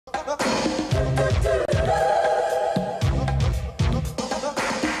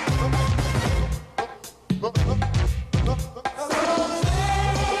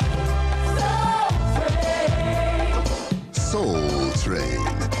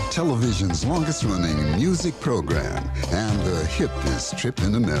television's longest-running music program and the hippest trip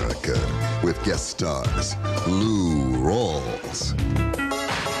in America with guest stars Lou Rawls.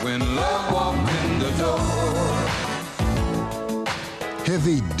 When love walked in the door.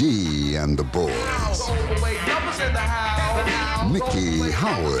 Heavy D and the Boys. Mickey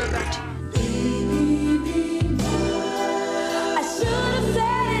Howard.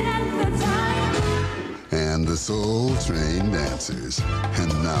 And the Soul Train Dancers.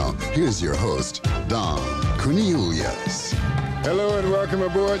 And now, here's your host, Don Cornelius. Hello and welcome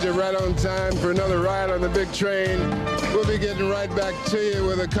aboard. You're right on time for another ride on the big train. We'll be getting right back to you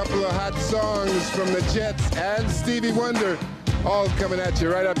with a couple of hot songs from the Jets and Stevie Wonder, all coming at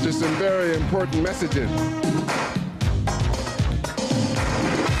you right after some very important messages.